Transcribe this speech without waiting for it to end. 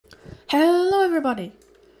Hello everybody,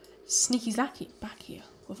 Sneaky Zacky back here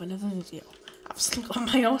with another video. I've still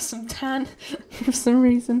got my awesome tan for some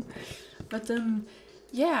reason, but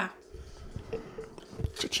yeah.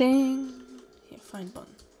 Cha-ching. Here, find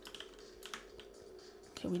button.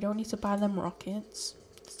 Okay, we don't need to buy them rockets.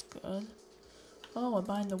 That's good. Oh, we're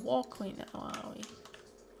buying the walkway now, are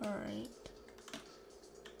we? Alright.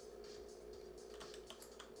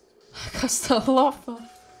 Cost a lot for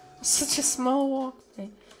such a small walkway.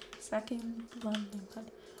 Second landing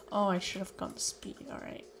pad. Oh, I should have gone speed.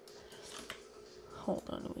 Alright. Hold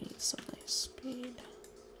on, we need some nice speed.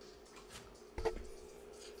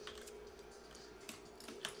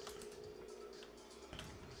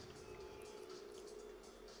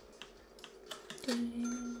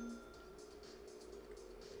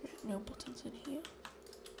 No buttons in here.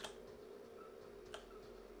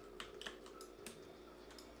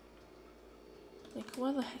 Like,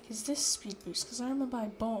 where the heck is this speed boost? Because I remember I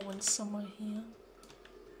bought one somewhere here.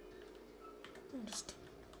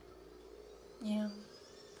 Yeah.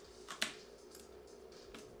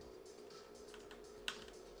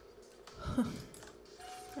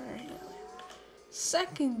 Alright.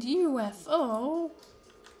 Second UFO?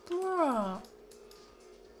 Bruh.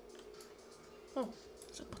 Oh,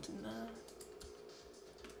 there's a button there.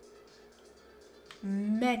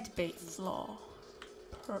 Medbay floor.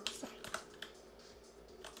 Perfect.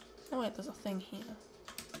 Oh wait, there's a thing here.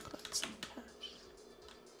 Collect some cash.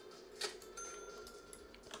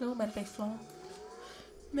 No medbay floor.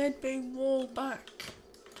 Medbay wall back.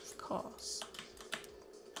 Of course.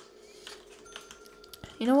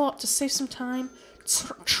 You know what? To save some time,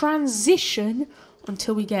 transition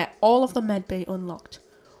until we get all of the medbay unlocked.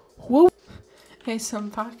 Whoa! Hey, so I'm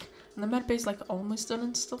back. And the medbay's like almost done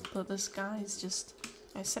and stuff, but this guy's just...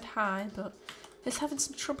 I said hi, but he's having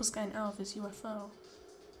some troubles getting out of his UFO.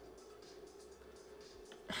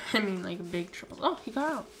 I mean, like, big trouble. Oh, he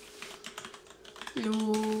got out.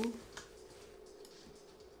 Hello.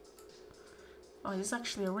 Oh, he's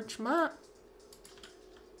actually a rich man.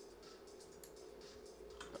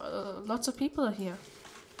 Lots of people are here.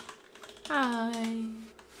 Hi.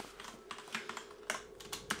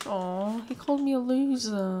 Oh, he called me a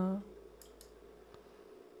loser.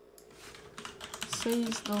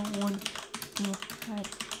 Says the one who had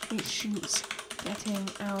issues getting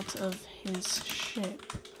out of his ship.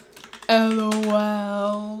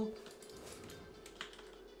 LOL.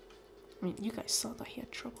 I mean, you guys saw that he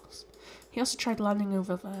had troubles. He also tried landing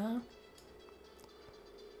over there.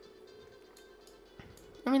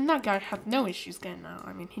 I mean, that guy had no issues getting out.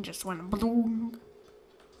 I mean, he just went bloom.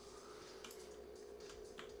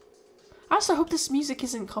 I also hope this music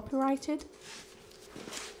isn't copyrighted.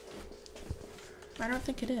 I don't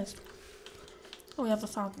think it is. Oh, we have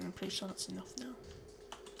 1,000. I'm pretty sure that's enough now.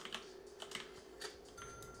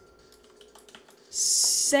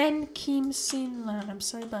 Sen Kim Sin Lan. I'm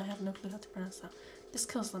sorry, but I have no clue how to pronounce that. This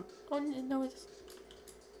kills them. Oh, no, it's...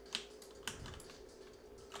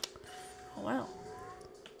 Oh, wow.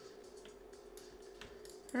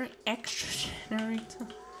 Alright, extra generator.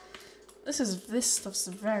 This stuff's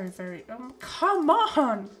very, very... come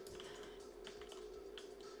on!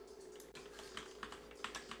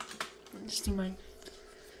 Just do my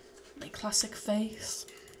classic face.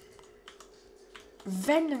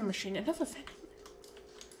 Vending machine, another vending.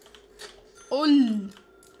 Oh!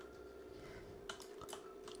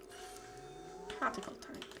 Particle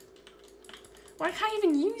tank. Why can't I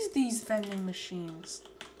even use these vending machines?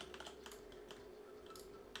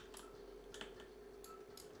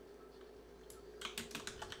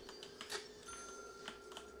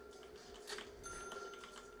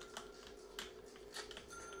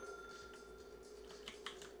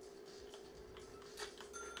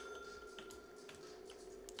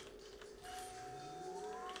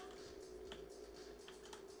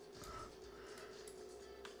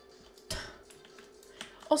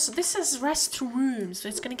 Also, this says restrooms, so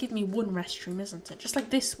it's going to give me one restroom, isn't it? Just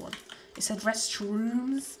like this one. It said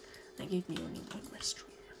restrooms, and it gave me only one restroom.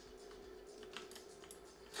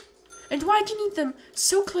 And why do you need them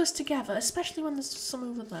so close together, especially when there's some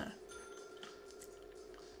over there?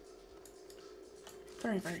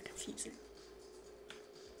 Very, very confusing.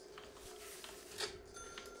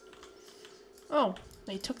 Oh,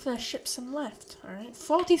 they took their ships and left. Alright,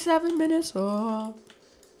 47 minutes. Oh.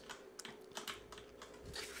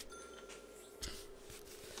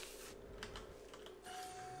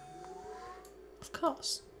 Of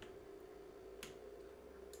course.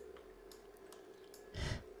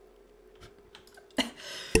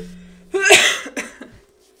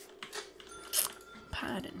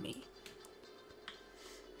 Pardon me.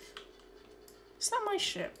 Is that my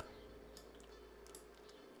ship?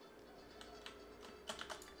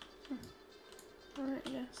 Alright,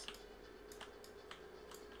 yes.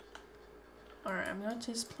 Alright, I'm going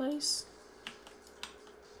to his place.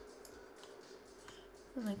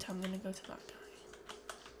 And then I'm gonna go to that guy.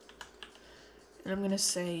 And I'm gonna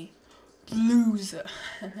say, loser.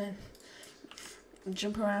 And then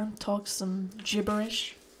jump around, talk some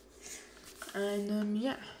gibberish. And,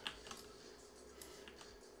 yeah.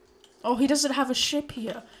 Oh, he doesn't have a ship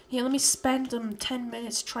here. Here, let me spend 10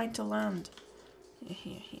 minutes trying to land.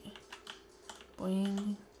 Here.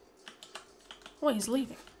 Boing. Oh, he's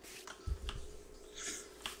leaving.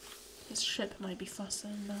 His ship might be faster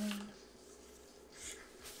than mine.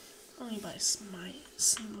 Only by a slight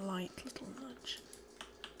little nudge.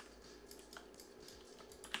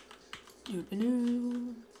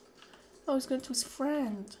 Doo-ba-doo. Oh, he's going to his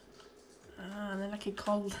friend. Ah, and then I can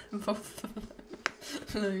call them both of them.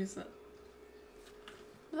 Loser.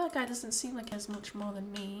 That guy doesn't seem like he has much more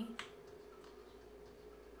than me.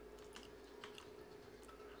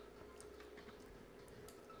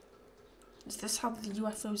 Is this how the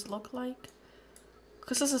UFOs look like?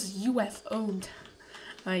 Because this is UFO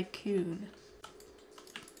tycoon.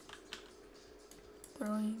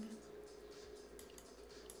 Boing.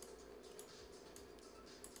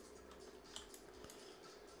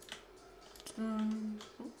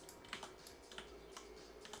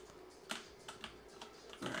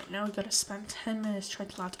 Alright, now we gotta spend 10 minutes trying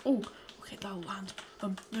to land. Oh, okay, that'll land.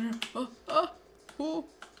 Oh.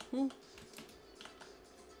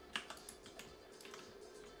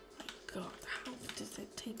 God, how did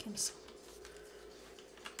it take him so?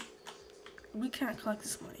 We can't collect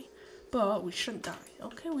this money, but we shouldn't die.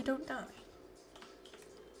 Okay, we don't die.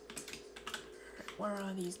 Right, where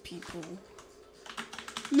are these people?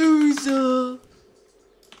 Loser!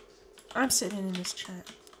 I'm sitting in this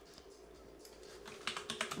chat.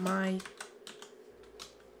 My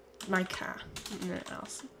car. No,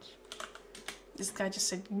 else. This guy just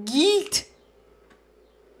said geet.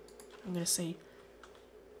 I'm gonna say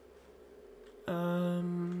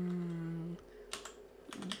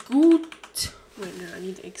good. Wait, no, I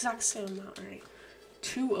need the exact same amount, right?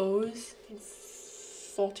 2 O's in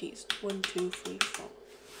 40s. 1, 2, 3, 4.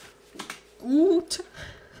 Good.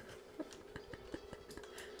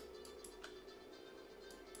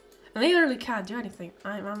 And they literally can't do anything.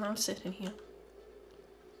 I'm sitting here.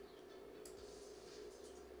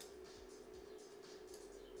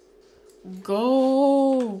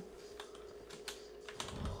 Go.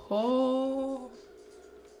 Ho.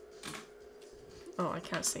 Oh, I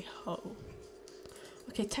can't say ho.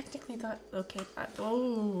 Okay, technically that. Okay.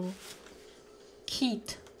 Oh.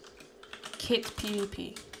 Keat. Kit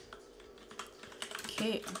PvP.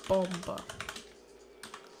 Kit Bomber.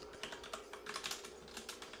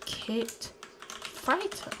 Kit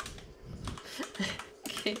Fighter.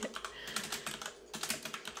 Kit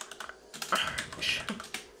Arch.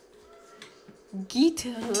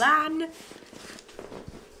 Gitlan.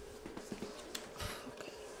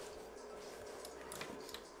 Okay.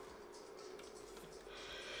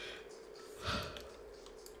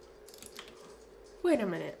 Wait a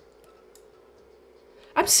minute.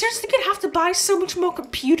 I'm seriously gonna have to buy so much more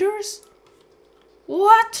computers?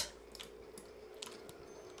 What?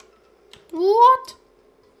 What?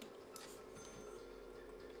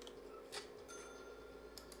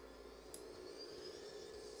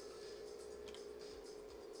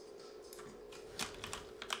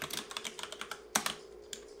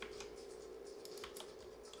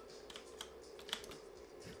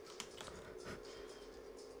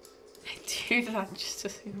 I do that just to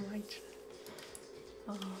see my chat.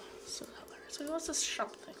 Oh, so hilarious. So what's this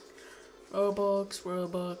shop thing?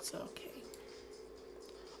 Robux, okay.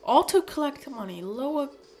 Auto collect money, lower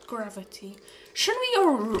gravity. Shouldn't we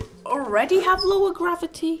already have lower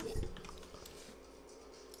gravity?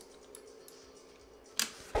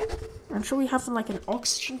 I'm sure we have like an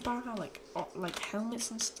oxygen bar, like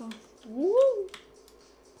helmets and stuff. Woo!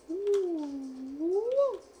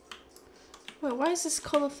 Woo! Wait, why is this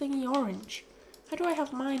color thingy orange? How do I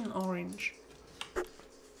have mine orange?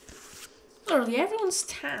 Literally, everyone's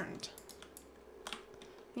tanned.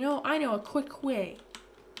 You know, I know a quick way.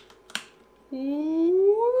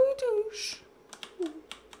 Ooh, douche.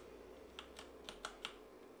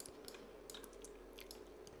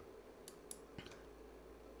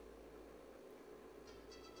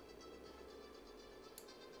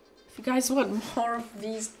 If you guys want more of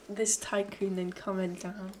this tycoon, then comment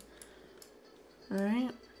down.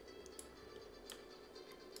 Alright.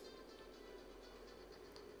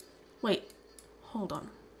 Wait, hold on.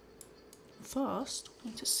 First, we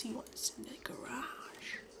need to see what's in the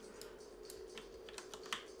garage.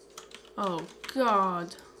 Oh,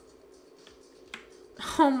 God.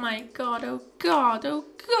 Oh my god, oh god, oh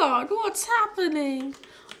god, what's happening?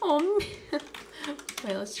 Oh man.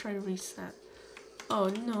 Wait, let's try to reset. Oh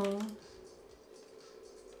no.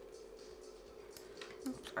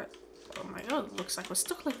 Oh my god, it looks like we're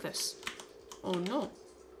stuck like this. Oh no.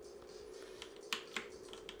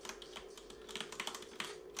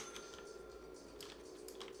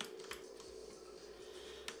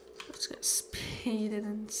 Let's get speeded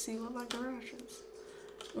and see what my garage is.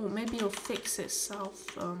 Oh, maybe it'll fix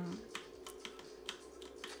itself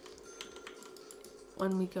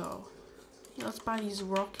when we go. Yeah, let's buy these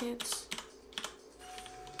rockets.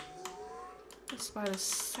 Let's buy the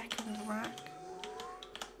second rack.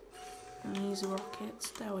 And these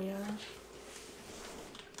rockets. There we are.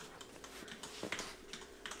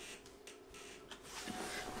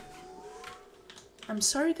 I'm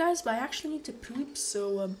sorry guys, but I actually need to poop,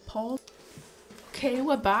 so pause. Okay,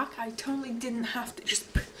 we're back. I totally didn't have to just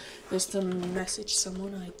message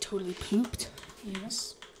someone. I totally pooped.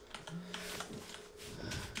 Yes.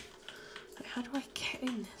 Wait, how do I get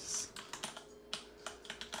in this?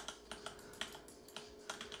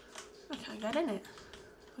 I can't get in it.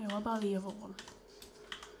 Wait, what about the other one?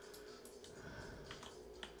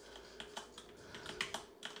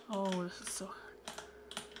 Oh, this is so hard.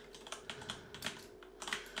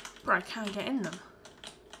 Bro, I can't get in them.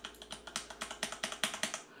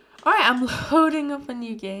 Alright, I'm loading up a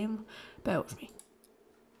new game. Bear with me.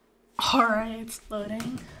 Alright, it's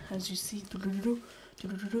loading. As you see. Let's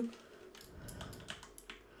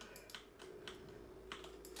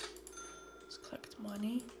collect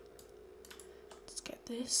money. Let's get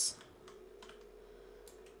this.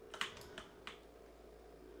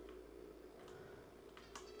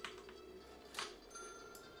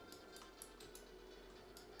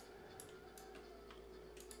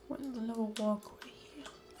 What's the little walkway here?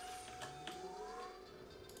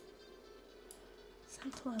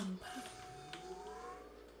 Central landing pad.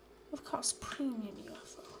 Of course, premium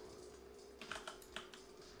UFO.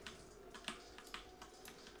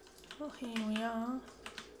 Well, here we are.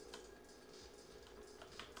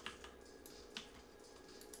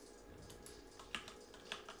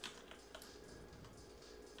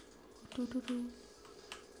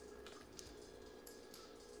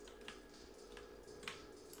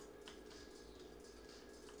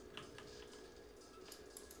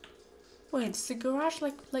 Wait, does the garage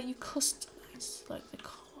let you customize like the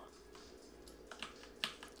car?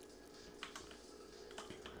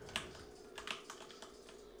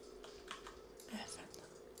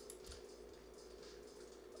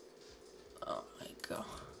 Oh my god.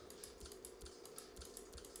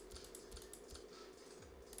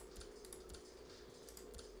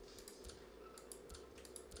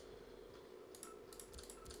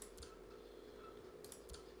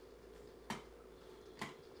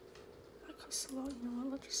 A lot, you know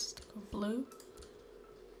what, let's just stick with blue.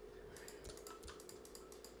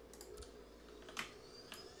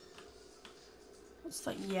 What's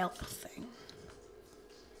that Yelp thing?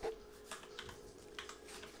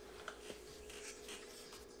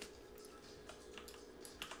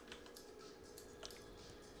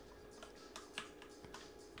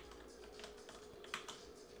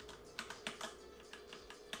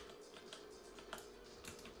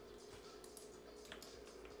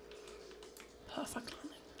 Perfect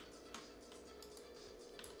landing.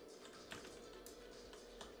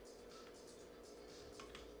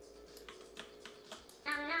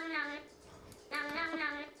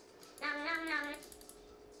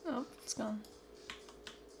 Oh, it's gone.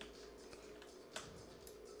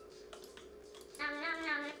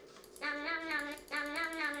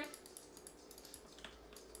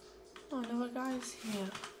 Oh, another guy's here.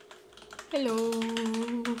 Hello.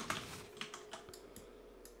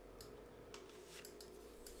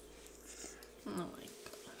 Oh my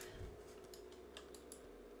god.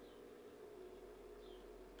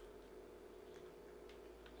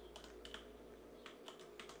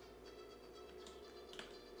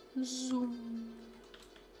 Zoom.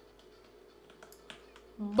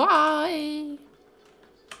 Bye.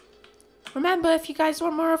 Remember, if you guys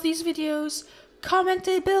want more of these videos, comment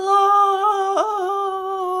it below.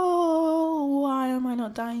 Why am I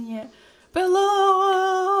not dying yet? Below.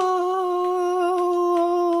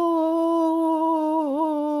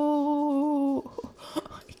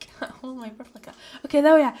 Hold my breath like that. Okay,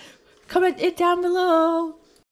 there we are. Comment it down below.